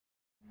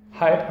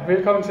Hej og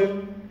velkommen til.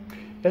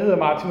 Jeg hedder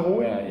Martin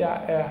Roer,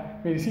 jeg er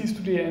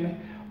medicinstuderende,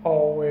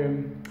 og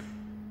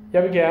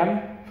jeg vil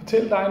gerne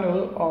fortælle dig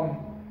noget om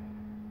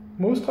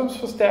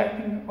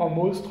modstrømsforstærkning og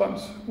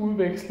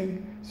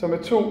modstrømsudveksling, som er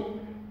to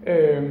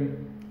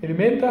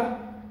elementer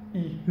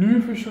i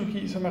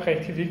nyrefysiologi, som er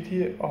rigtig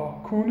vigtige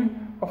at kunne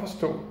og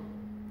forstå.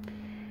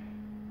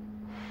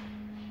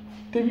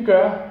 Det vi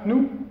gør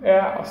nu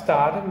er at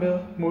starte med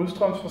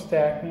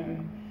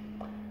modstrømsforstærkningen.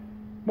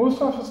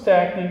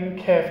 Modstrømsforstærkningen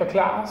kan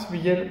forklares ved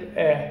hjælp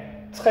af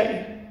 3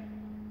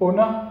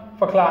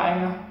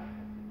 underforklaringer,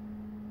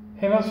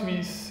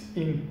 henholdsvis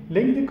en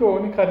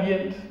længdegående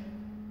gradient,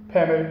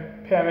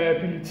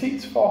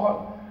 permeabilitetsforhold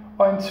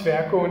og en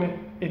tværgående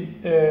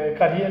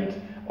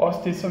gradient, også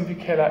det som vi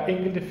kalder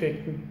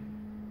enkelteffekten.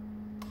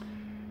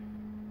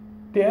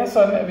 Det er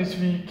sådan, at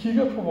hvis vi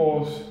kigger på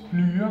vores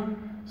nyre,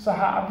 så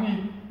har vi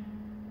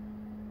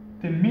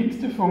den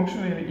mindste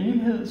funktionelle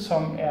enhed,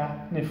 som er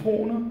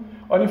nefronet.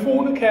 Og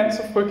nefronet kan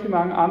så frygtelig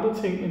mange andre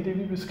ting, end det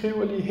vi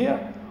beskriver lige her.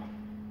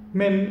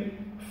 Men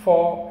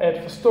for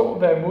at forstå,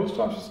 hvad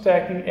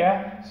modstrømsforstærkning er,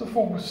 så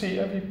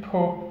fokuserer vi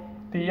på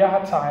det, jeg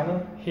har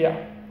tegnet her.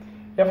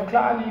 Jeg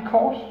forklarer lige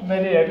kort, hvad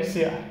det er, vi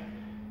ser.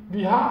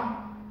 Vi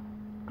har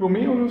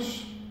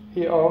glomerulus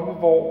heroppe,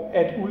 hvor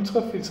at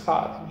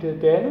ultrafiltrat bliver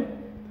dannet.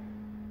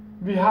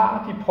 Vi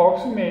har de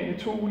proximale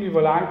tubuli,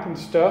 hvor langt den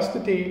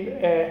største del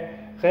af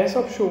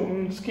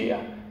resorptionen sker.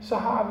 Så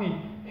har vi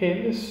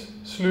Henles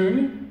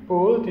slynge,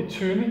 både det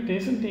tynde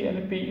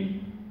descenderende ben,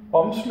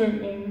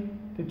 omslyngningen,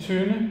 det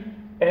tynde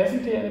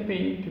ascenderende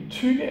ben, det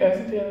tykke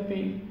ascenderende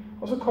ben,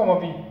 og så kommer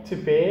vi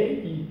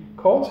tilbage i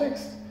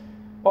cortex,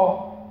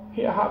 og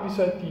her har vi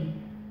så de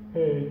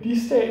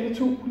distale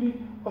tubuli,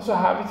 og så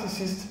har vi til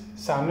sidst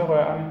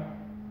samlerørene.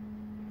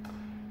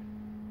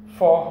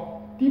 For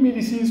de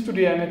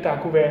medicinstuderende, der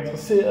kunne være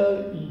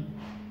interesseret i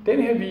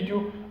den her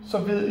video, så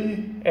ved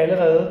I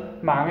allerede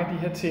mange af de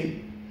her ting.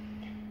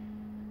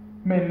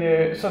 Men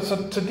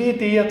så det er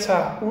det, jeg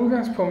tager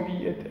udgangspunkt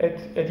i,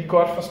 at I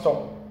godt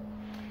forstår.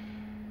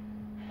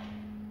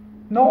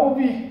 Når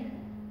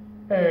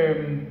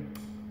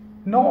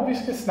vi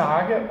skal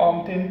snakke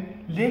om den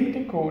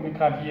længdegående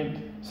gradient,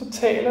 så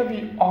taler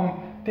vi om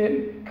den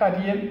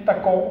gradient,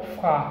 der går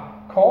fra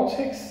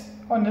cortex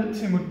og ned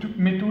til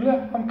medulla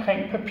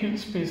omkring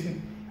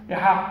papilspidsen. Jeg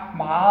har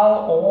meget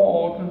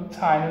overordnet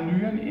tegnet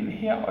nyren ind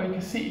her, og I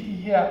kan se de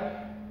her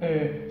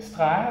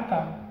streger,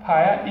 der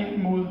peger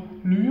ind mod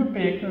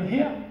nyrebækkenet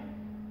her.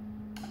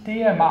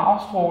 Det er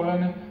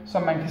marvstrålerne,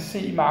 som man kan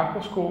se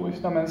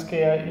makroskopisk, når man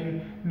skærer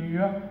en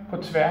nyre på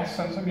tværs,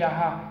 sådan som jeg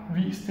har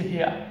vist det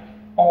her.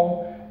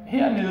 Og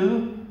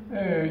hernede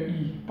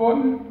i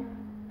bunden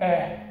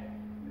af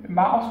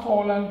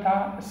marvstrålerne,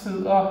 der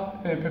sidder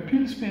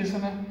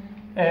papilspidserne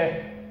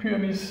af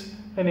pyramis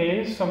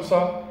renalis, som så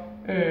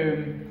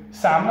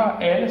samler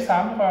alle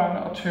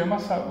samlerørene og tømmer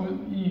sig ud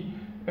i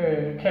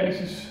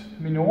calycis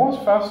minoris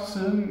først,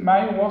 siden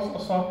majoris,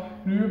 og så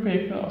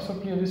nyrebækkenet, og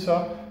så bliver det så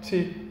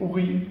til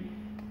urin.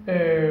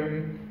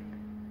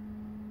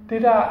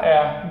 Det, der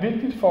er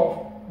vigtigt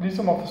for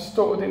ligesom at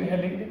forstå den her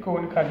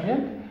længdegående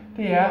gradient,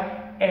 det er,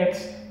 at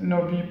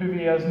når vi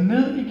bevæger os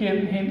ned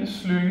igennem Henles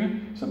slynge,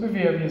 så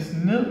bevæger vi os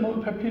ned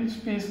mod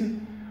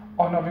papilspidsen,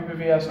 og når vi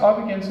bevæger os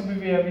op igen, så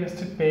bevæger vi os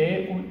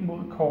tilbage ud mod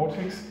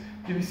cortex.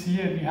 Det vil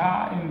sige, at vi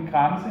har en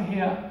grænse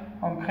her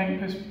omkring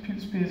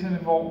papilspidserne,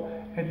 hvor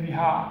at vi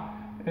har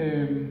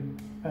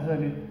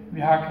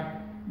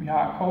vi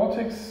har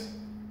cortex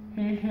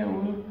helt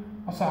herude,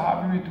 og så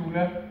har vi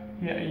medulla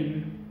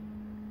herinde.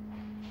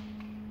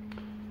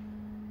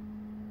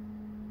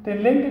 Den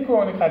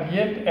længdegående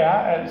gradient er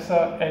altså,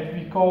 at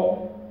vi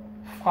går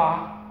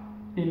fra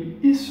en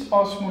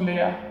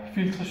isosmolær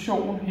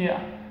filtration her,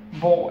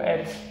 hvor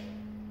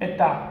at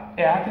der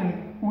er den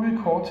ude i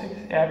cortex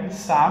er den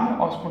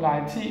samme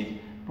osmolaritet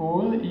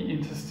både i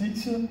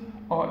interstitiet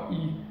og i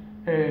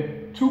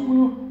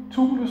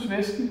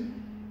tubulusvæsken.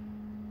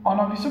 Og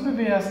når vi så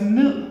bevæger os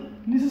ned,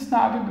 lige så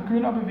snart vi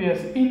begynder at bevæge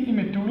os ind i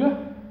medulla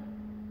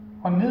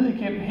og ned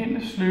igennem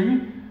Henles slynge,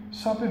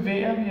 så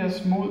bevæger vi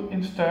os mod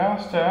en større og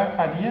større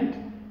gradient,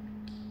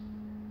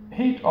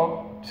 helt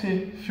op til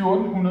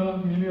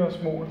 1400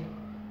 milliosmol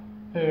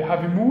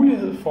har vi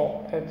mulighed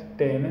for at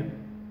danne.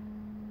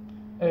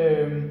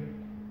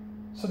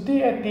 Så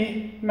det er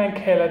det, man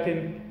kalder den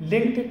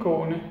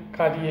længdegående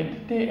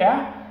gradient. Det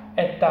er,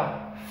 at der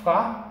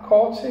fra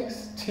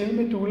cortex til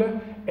medulla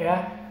er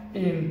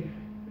en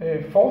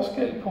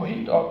forskel på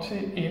helt op til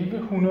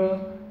 1100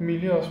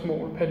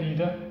 milliosmol per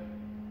liter.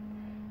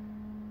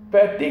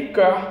 Hvad det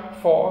gør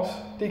for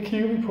os, det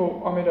kigger vi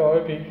på om et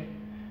øjeblik.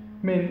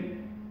 Men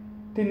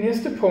det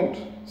næste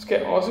punkt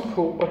skal også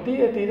på, og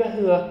det er det, der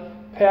hedder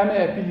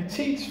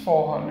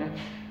permeabilitetsforholdene.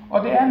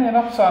 Og det er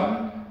netop sådan,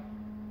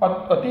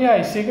 og det har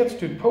I sikkert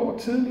stødt på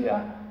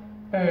tidligere,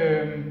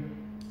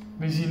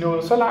 hvis I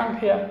nåede så langt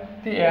her,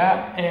 det er,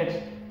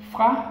 at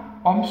fra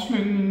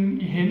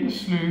omslyngningen i Henles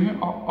slynge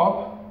og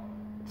op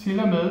til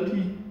og med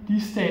de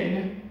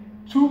distale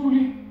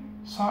tubuli,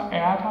 så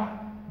er der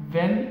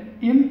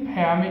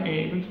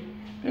vandimpermeabelt.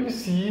 Det vil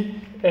sige,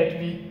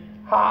 at vi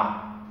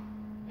har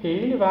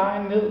hele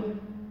vejen ned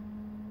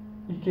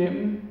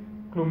igennem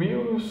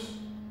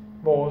glomerulus,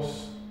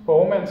 vores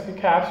borgmandske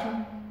kapsel,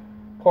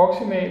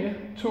 proximale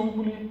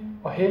tubuli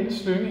og helle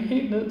slynge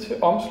helt ned til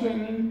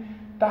omslyngningen,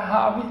 der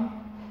har vi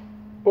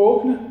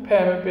åbne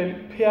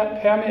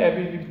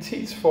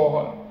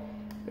permeabilitetsforhold.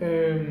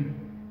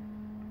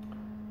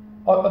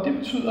 Og det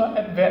betyder,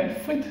 at vand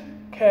frit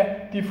kan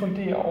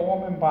diffundere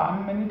over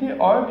membranen, men i det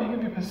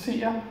øjeblik, vi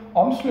passerer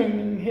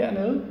omslyngningen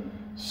hernede,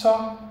 så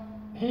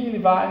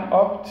hele vejen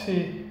op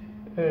til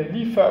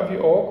lige før vi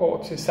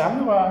overgår til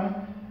samlerørene,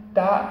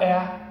 der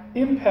er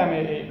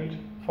impermeabelt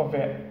for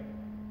vand.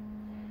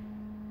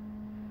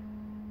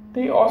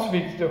 Det er også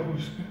vigtigt at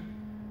huske.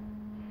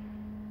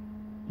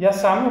 Jeg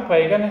samler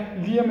brikkerne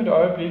lige om et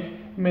øjeblik,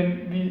 men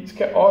vi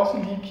skal også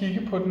lige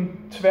kigge på den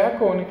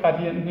tværgående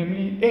gradient,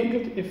 nemlig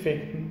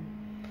enkelteffekten.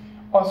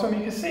 Og som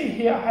I kan se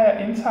her, har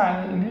jeg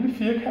indtegnet en lille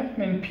firkant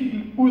med en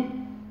pil ud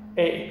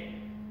af.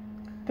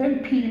 Den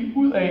pil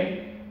ud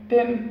af,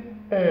 den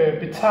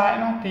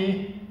betegner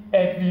det,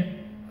 at vi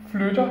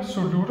flytter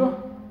solutter,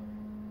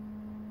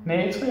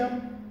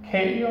 natrium,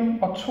 kalium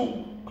og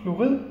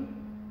 2-klorid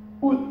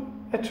ud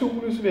af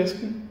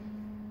tubulusvæsken.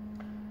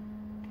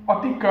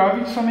 Og det gør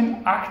vi som en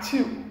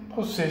aktiv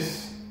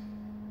proces.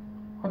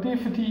 Og det er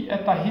fordi, at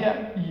der her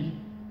i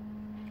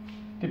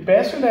det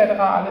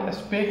basolaterale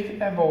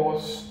aspekt af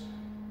vores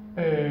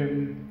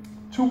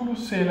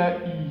tubulusceller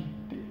i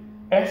det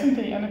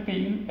ascenderende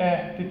ben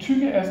af det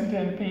tykke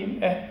ascenderende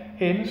ben af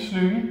hendes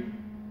slynge,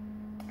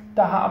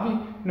 der har vi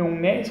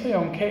nogle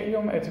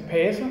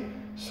natrium-kalium-atapaser,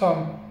 som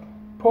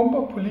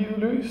pumper på livet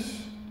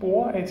løs,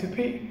 bruger ATP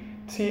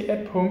til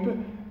at pumpe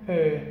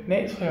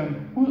natrium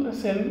ud af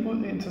cellen,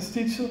 ud i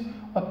interstitiet,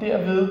 og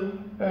derved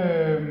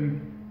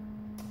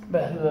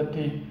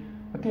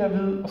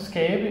at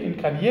skabe en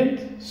gradient,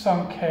 som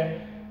kan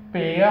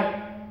bære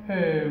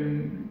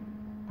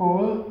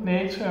både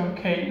natrium,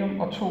 kalium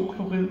og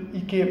 2-klorid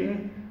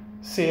igennem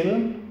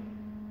cellen,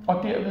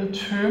 og derved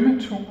tømme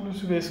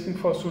tubulusvæsken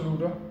for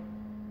solutter.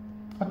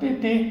 Og det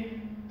er det,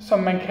 som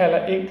man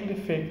kalder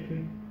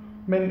enkelteffekten.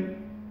 Men,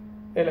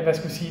 eller hvad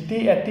skal man sige,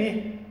 det er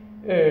det,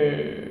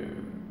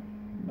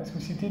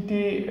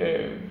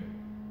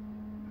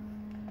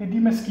 det er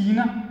de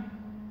maskiner,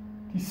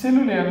 de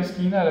cellulære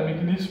maskiner eller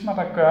mekanismer,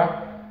 der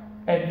gør,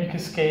 at vi kan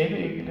skabe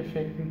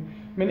enkelteffekten.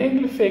 Men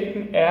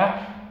enkelteffekten er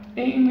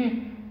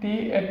egentlig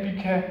det, at vi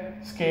kan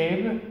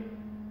skabe,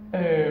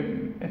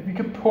 at vi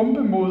kan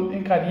pumpe mod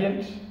en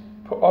gradient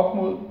på op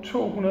mod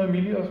 200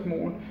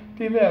 milliosmol.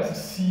 Det vil altså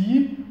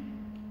sige,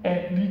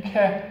 at vi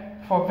kan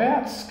for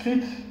hvert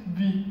skridt,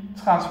 vi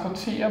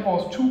transporterer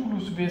vores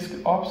tubulusvæske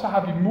op, så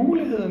har vi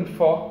muligheden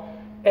for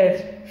at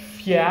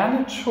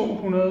fjerne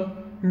 200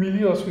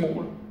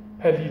 milliosmol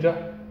per liter.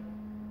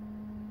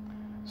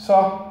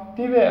 Så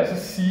det vil altså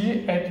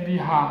sige, at vi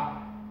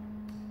har,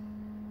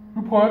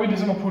 nu prøver vi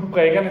ligesom at putte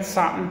brikkerne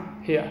sammen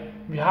her.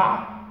 Vi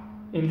har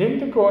en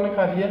længdegående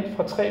gradient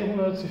fra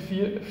 300 til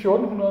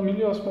 1400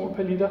 milliosmol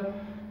per liter.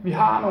 Vi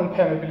har nogle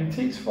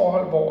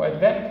permeabilitetsforhold, hvor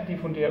at vand kan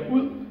diffundere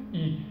ud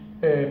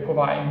på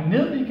vejen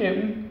ned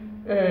igennem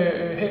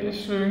helles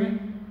slynge,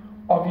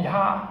 og vi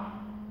har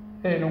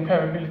nogle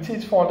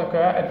permeabilitetsforhold, der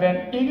gør, at vand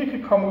ikke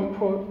kan komme ud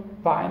på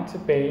vejen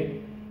tilbage.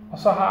 Og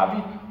så har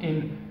vi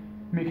en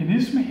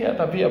mekanisme her,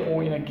 der ved at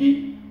bruge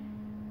energi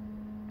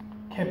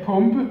kan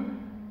pumpe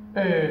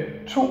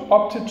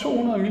op til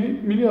 200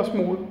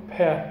 milliosmol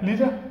per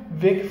liter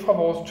væk fra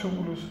vores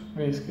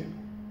tubulusvæske.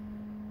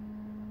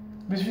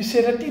 Hvis vi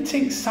sætter de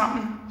ting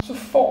sammen, så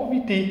får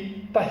vi det,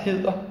 der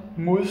hedder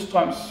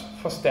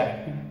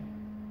Modstrømsforstærkning.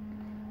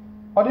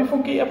 Og det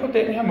fungerer på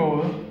den her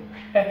måde,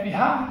 at vi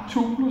har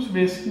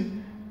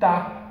tubulusvæsken,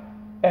 der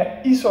er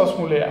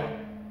isosmolær.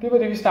 Det var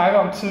det, vi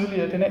snakkede om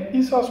tidligere. Den er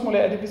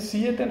isosmolær, det vil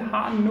sige, at den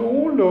har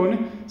nogenlunde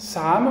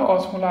samme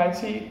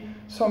osmolaritet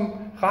som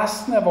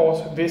resten af vores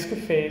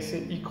væskefase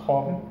i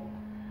kroppen.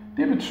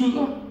 Det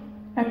betyder,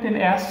 at den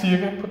er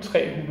cirka på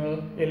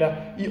 300, eller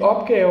i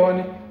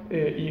opgaverne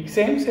i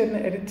eksamenssættene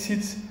er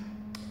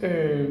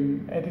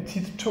det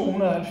tit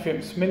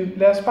 290. Men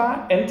lad os bare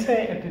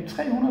antage, at det er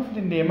 300, for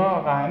det er nemmere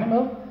at regne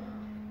med.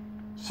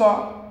 Så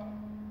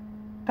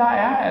der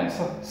er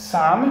altså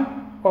samme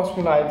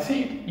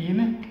osmolaritet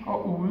inde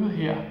og ude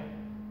her.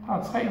 Der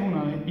er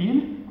 300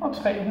 inde og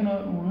 300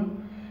 ude.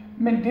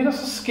 Men det, der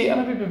så sker,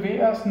 når vi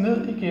bevæger os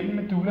ned igennem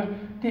medulla,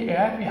 det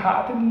er, at vi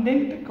har den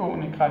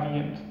længdegående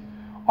gradient.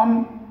 Og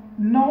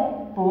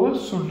når både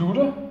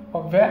solutter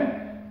og vand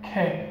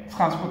kan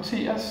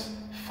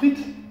transporteres frit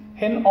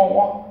hen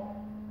over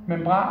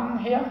membranen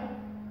her,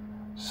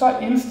 så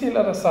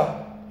indstiller der sig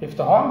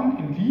efterhånden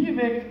en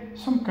ligevægt,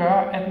 som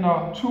gør, at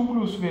når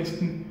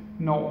tubulusvæsken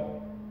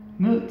når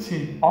ned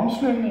til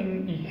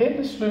omslyngningen i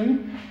helles slynge,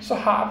 så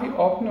har vi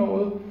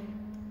opnået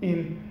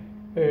en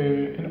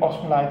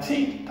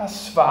osmolaritet, der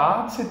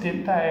svarer til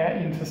den, der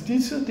er i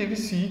interstitiet, det vil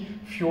sige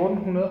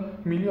 1400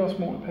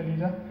 milliosmol per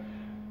liter.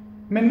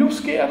 Men nu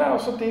sker der jo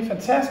så det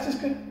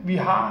fantastiske, vi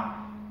har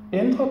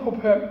ændret på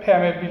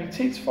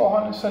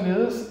permeabilitetsforholdene,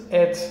 således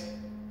at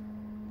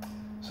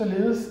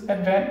således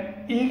at vand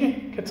ikke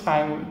kan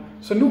trænge ud.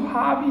 Så nu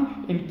har vi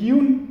en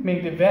given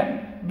mængde vand,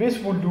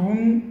 hvis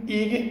volumen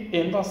ikke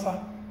ændrer sig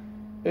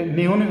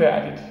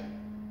nævneværdigt.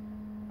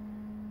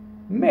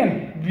 Men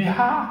vi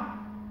har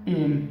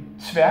en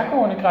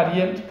tværgående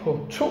gradient på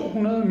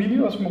 200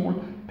 milliosmol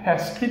per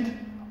skridt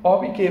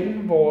op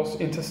igennem vores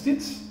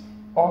interstits,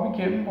 op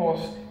igennem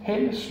vores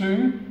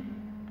haleslynge,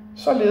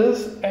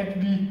 således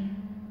at vi,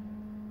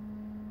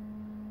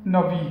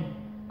 når vi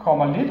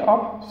kommer lidt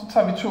op, så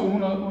tager vi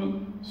 200 ud,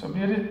 så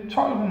bliver det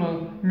 1200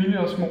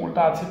 milliosmol,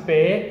 der er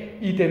tilbage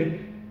i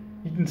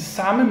den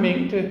samme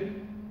mængde,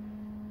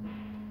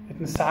 i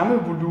den samme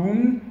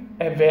volumen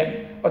af vand.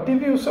 Og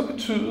det vil jo så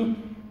betyde,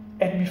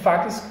 at vi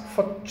faktisk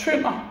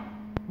fortynder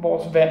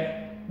vores vand.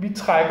 Vi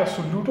trækker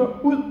solutter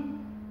ud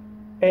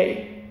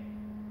af,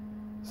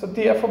 så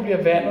derfor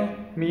bliver vandet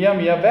mere og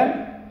mere vand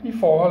i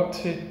forhold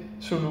til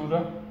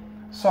solutter.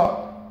 Så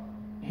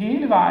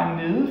hele vejen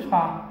nede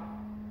fra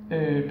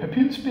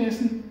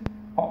papilspidsen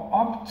og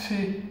op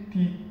til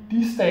de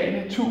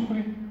distale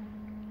tubuli,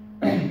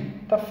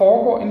 der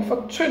foregår en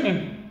fortynding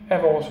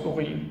af vores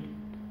urin,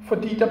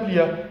 fordi der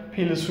bliver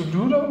pillet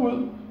solutter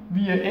ud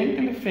via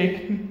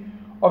enkeleffekten.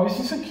 Og hvis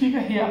I så kigger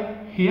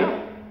her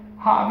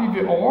har vi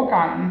ved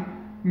overgangen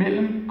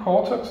mellem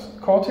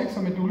cortex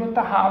og medulla,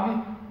 der har vi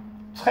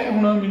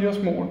 300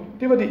 milliosmol.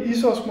 Det var det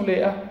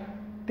isosmolære.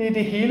 Det er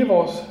det hele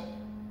vores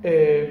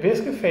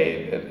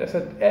væskefag,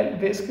 altså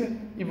al væske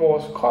i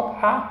vores krop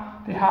har.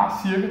 Det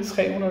har cirka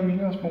 300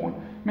 milliosmol.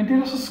 Men det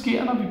der så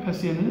sker, når vi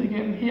passerer ned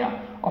igennem her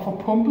og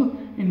får pumpet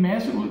en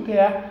masse ud,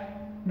 det er, at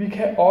vi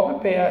kan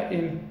oppebære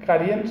en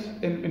gradient,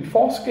 en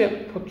forskel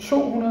på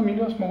 200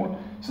 milliosmol.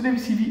 Så det vil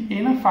sige, at vi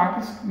ender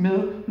faktisk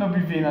med, når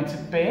vi vender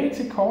tilbage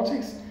til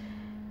cortex,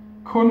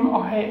 kun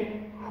at have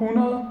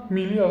 100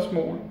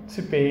 milliosmol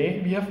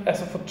tilbage. Vi har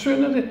altså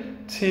fortyndet det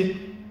til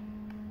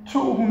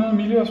 200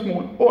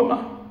 milliosmol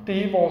under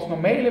det, vores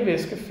normale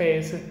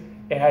væskefase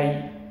er i.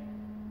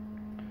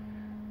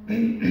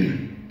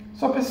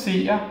 Så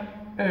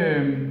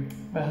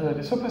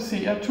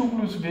passerer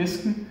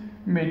tubulusvæsken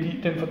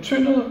med den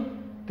fortyndede,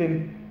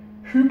 den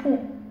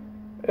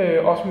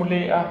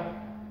hypoosmolære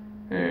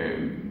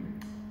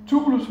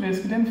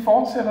tubulusvæske, den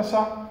fortsætter så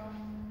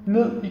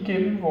ned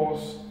igennem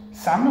vores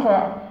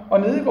samlerør, og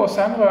nede i vores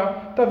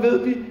samlerør, der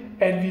ved vi,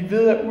 at vi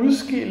ved at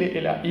udskille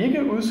eller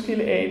ikke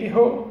udskille ADH,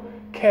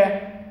 kan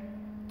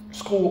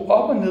skrue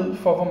op og ned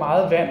for, hvor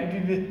meget vand vi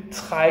vil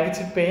trække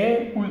tilbage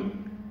ud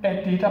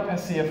af det, der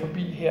passerer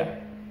forbi her.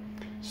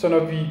 Så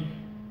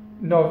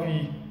når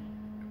vi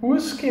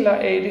udskiller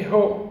ADH,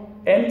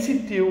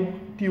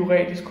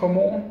 antidiuretisk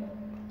hormon,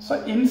 så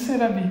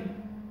indsætter vi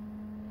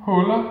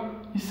huller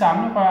i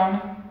samlerørene,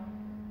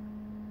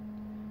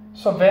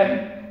 så vand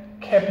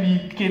kan blive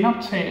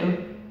genoptaget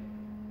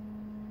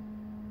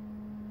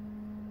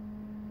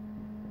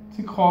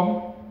til kroppen.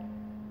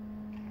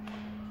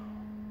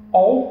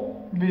 Og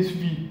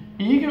hvis vi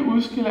ikke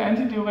udskiller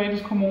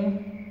antidiuretisk hormon,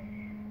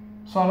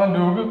 så er der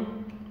lukket,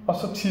 og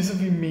så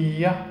tisser vi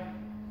mere.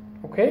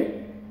 Okay?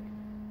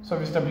 Så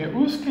hvis der bliver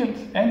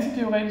udskilt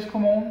antidiuretisk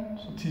hormon,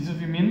 så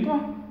tisser vi mindre.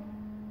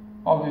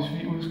 Og hvis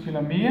vi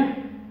udskiller mere,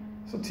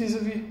 så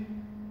tisser vi...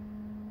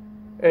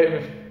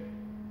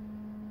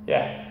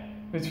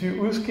 Hvis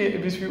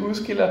vi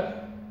udskiller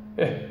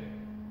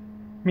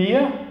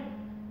mere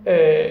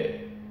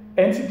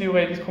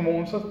antidiuretisk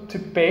hormon, så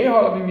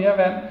tilbageholder vi mere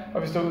vand, og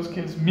hvis der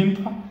udskilles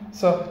mindre,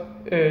 så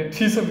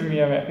tisser vi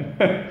mere vand.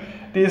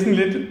 Det er sådan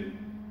lidt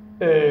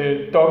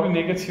dobbelt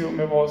negativ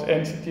med vores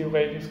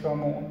antidiuretiske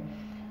hormon.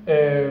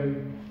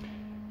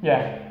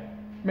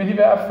 Men i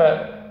hvert fald,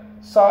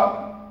 så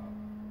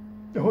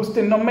hos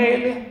den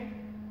normale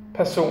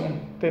person,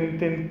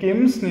 den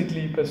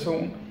gennemsnitlige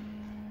person,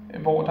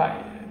 hvor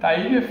der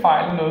ikke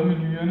fejler noget med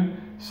nyrerne,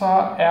 så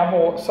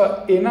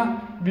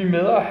ender vi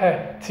med at have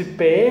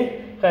tilbage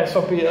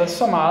resorberet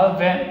så meget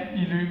vand i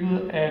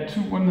løbet af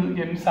turen ned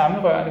gennem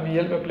samlerørene ved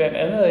hjælp af blandt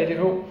andet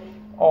ADH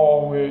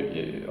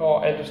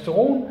og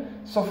aldosteron,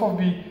 så får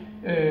vi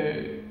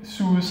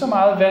suget så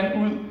meget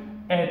vand ud,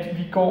 at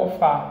vi går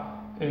fra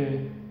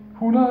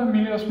 100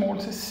 milliosmol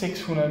til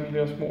 600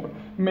 milliosmol.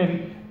 Men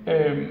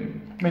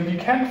vi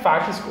kan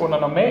faktisk under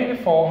normale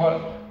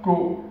forhold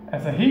gå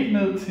helt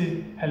ned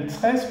til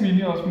 50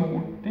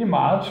 milliosmol, det er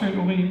meget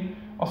tynd urin,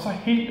 og så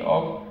helt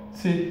op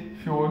til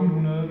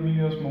 1400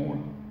 milliosmol.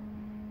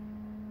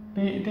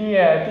 Det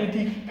er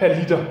de per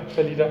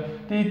liter.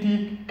 Det er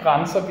de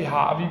grænser, vi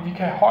har.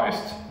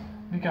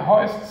 Vi kan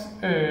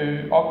højst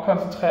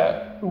opkoncentrere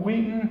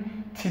urinen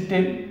til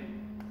den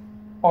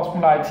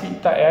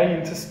osmolaritet, der er i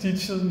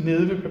interstitiet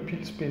nede ved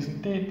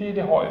papilspidsen. Det er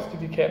det højeste,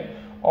 vi kan.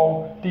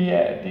 Og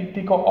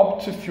det går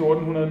op til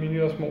 1400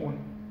 milliosmol.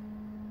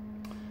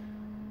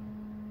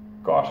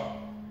 Godt.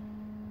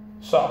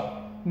 Så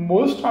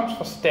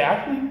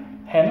modstrømsforstærkning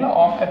handler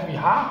om, at vi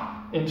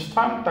har en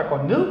strøm, der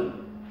går ned,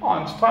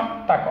 og en strøm,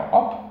 der går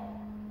op,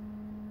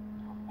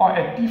 og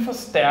at de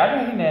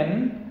forstærker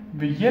hinanden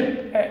ved hjælp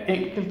af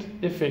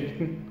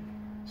enkelteffekten,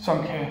 som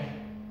kan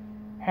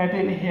have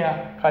denne her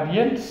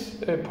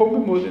gradient,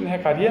 pumpe mod den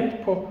her gradient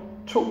på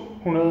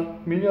 200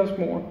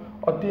 milliosmol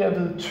og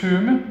derved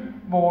tømme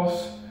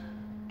vores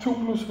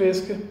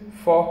tubulusvæske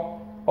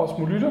for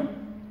osmolytter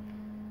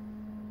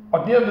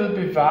og derved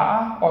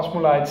bevare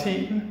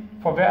osmolariteten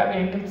for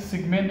hvert enkelt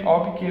segment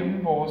op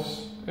igennem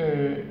vores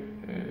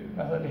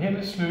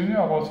hendes slynge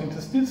og vores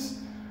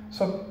interstits,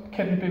 så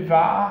kan den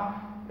bevare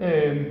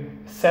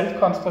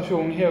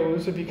saltkoncentrationen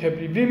herude, så vi kan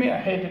blive ved med at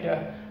have det der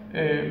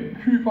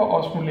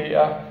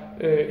hyperosmolære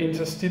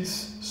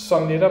interstits,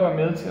 som netop er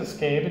med til at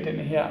skabe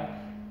denne her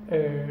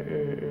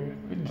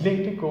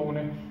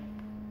længdegående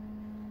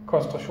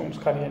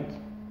koncentrationsgradient.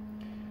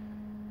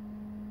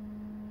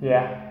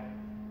 Ja,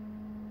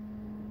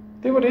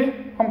 det var det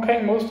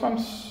omkring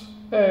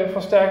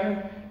modstrømsforstærkning.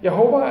 Jeg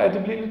håber, at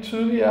det bliver lidt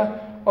tydeligere,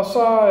 og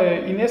så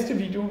i næste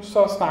video, så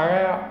snakker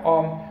jeg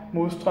om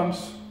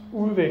modstrøms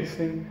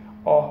udveksling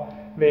og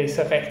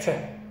vasa recta.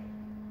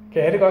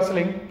 Kan I have det godt så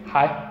længe?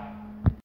 Hej!